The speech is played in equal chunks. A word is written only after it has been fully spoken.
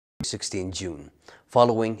16 June.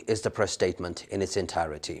 Following is the press statement in its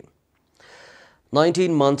entirety.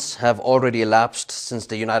 19 months have already elapsed since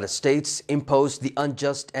the United States imposed the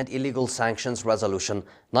Unjust and Illegal Sanctions Resolution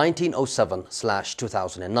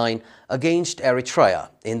 1907/2009 against Eritrea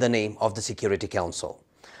in the name of the Security Council.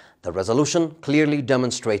 The resolution clearly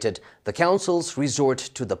demonstrated the Council's resort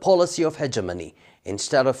to the policy of hegemony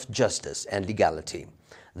instead of justice and legality,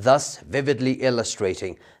 thus vividly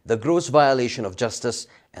illustrating the gross violation of justice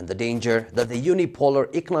and the danger that the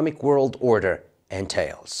unipolar economic world order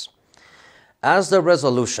entails. As the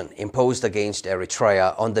resolution imposed against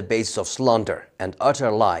Eritrea on the basis of slander and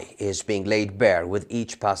utter lie is being laid bare with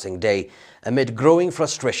each passing day amid growing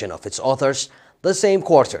frustration of its authors, the same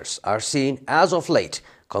quarters are seen as of late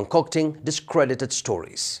concocting discredited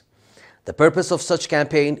stories. The purpose of such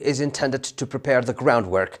campaign is intended to prepare the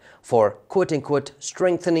groundwork for quote-unquote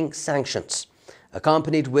strengthening sanctions,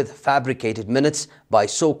 accompanied with fabricated minutes by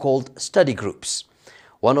so-called study groups.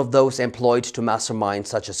 One of those employed to mastermind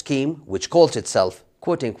such a scheme, which calls itself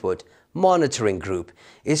quote-unquote monitoring group,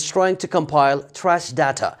 is trying to compile trash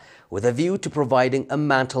data with a view to providing a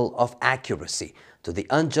mantle of accuracy to the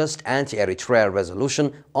unjust anti-Eritrea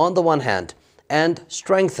resolution on the one hand and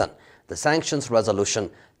strengthen the sanctions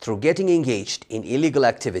resolution through getting engaged in illegal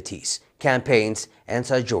activities, campaigns and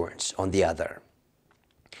sojourns on the other.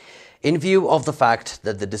 In view of the fact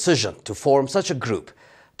that the decision to form such a group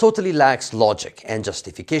totally lacks logic and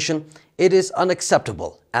justification, it is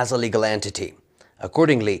unacceptable as a legal entity.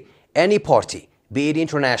 Accordingly, any party, be it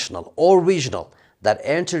international or regional, that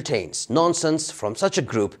entertains nonsense from such a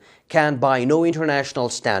group can by no international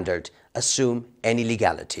standard assume any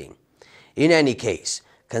legality. In any case,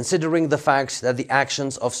 considering the fact that the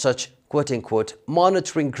actions of such quote-unquote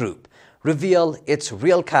monitoring group reveal its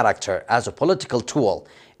real character as a political tool,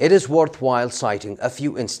 it is worthwhile citing a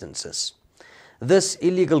few instances. This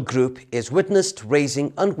illegal group is witnessed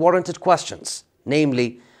raising unwarranted questions,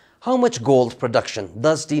 namely, how much gold production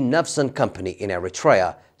does the Nevsun company in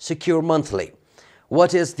Eritrea secure monthly?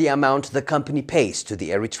 What is the amount the company pays to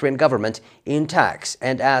the Eritrean government in tax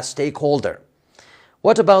and as stakeholder?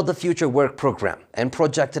 What about the future work program and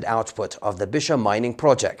projected output of the Bisha mining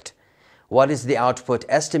project? What is the output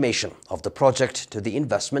estimation of the project to the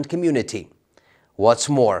investment community? What's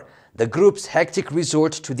more, the group's hectic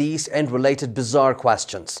resort to these and related bizarre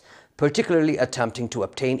questions, particularly attempting to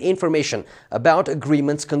obtain information about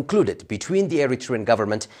agreements concluded between the Eritrean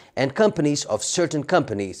government and companies of certain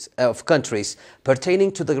countries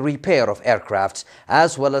pertaining to the repair of aircrafts,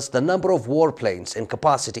 as well as the number of warplanes and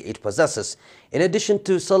capacity it possesses, in addition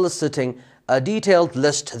to soliciting a detailed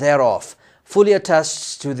list thereof, fully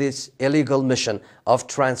attests to this illegal mission of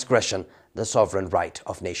transgression, the sovereign right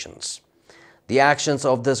of nations. The actions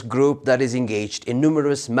of this group that is engaged in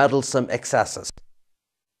numerous meddlesome excesses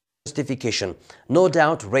justification no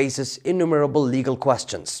doubt raises innumerable legal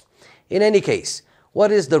questions. In any case,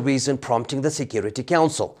 what is the reason prompting the Security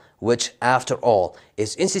Council, which, after all,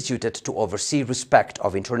 is instituted to oversee respect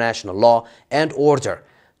of international law and order,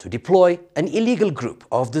 to deploy an illegal group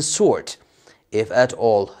of this sort? If at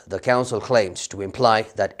all, the Council claims to imply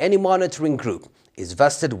that any monitoring group is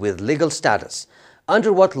vested with legal status,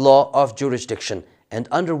 under what law of jurisdiction and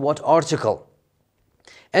under what article?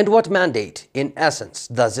 And what mandate, in essence,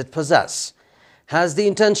 does it possess? Has the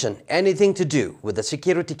intention anything to do with the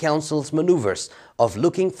Security Council's maneuvers of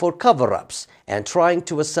looking for cover-ups and trying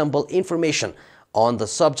to assemble information on the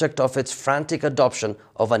subject of its frantic adoption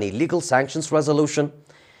of an illegal sanctions resolution?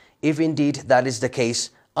 If indeed that is the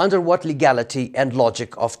case, under what legality and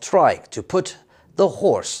logic of trying to put the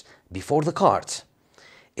horse before the cart?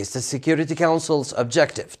 Is the Security Council's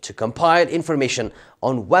objective to compile information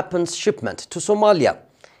on weapons shipment to Somalia?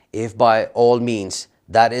 If by all means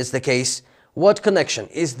that is the case, what connection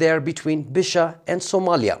is there between Bisha and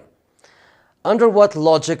Somalia? Under what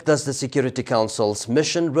logic does the Security Council's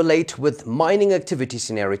mission relate with mining activities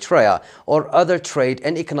in Eritrea or other trade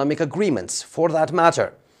and economic agreements for that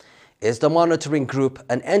matter? Is the monitoring group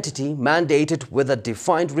an entity mandated with a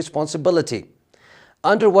defined responsibility?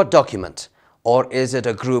 Under what document? Or is it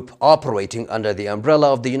a group operating under the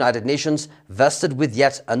umbrella of the United Nations vested with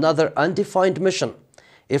yet another undefined mission?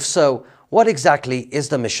 If so, what exactly is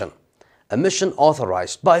the mission? A mission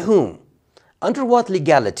authorized by whom? Under what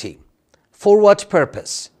legality? For what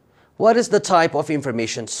purpose? What is the type of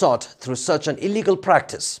information sought through such an illegal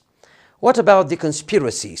practice? What about the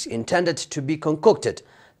conspiracies intended to be concocted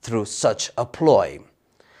through such a ploy?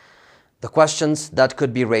 The questions that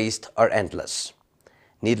could be raised are endless.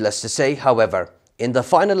 Needless to say, however, in the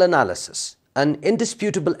final analysis, an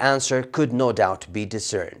indisputable answer could no doubt be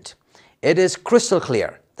discerned. It is crystal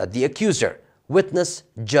clear that the accuser witness,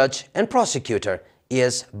 judge, and prosecutor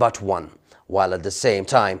is but one, while at the same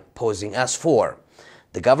time posing as four.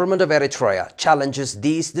 The government of Eritrea challenges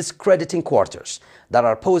these discrediting quarters that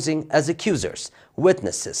are posing as accusers,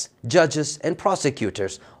 witnesses, judges, and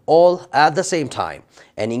prosecutors all at the same time,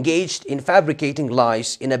 and engaged in fabricating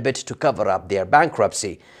lies in a bid to cover up their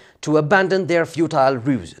bankruptcy, to abandon their futile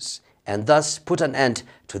ruses, and thus put an end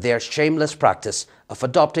to their shameless practice of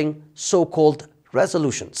adopting so-called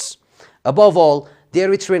resolutions. Above all, the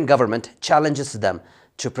Eritrean government challenges them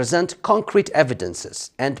to present concrete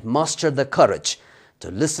evidences and muster the courage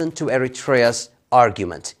to listen to Eritrea's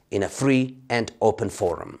argument in a free and open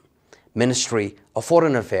forum. Ministry of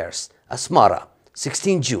Foreign Affairs, Asmara,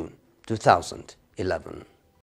 16 June 2011.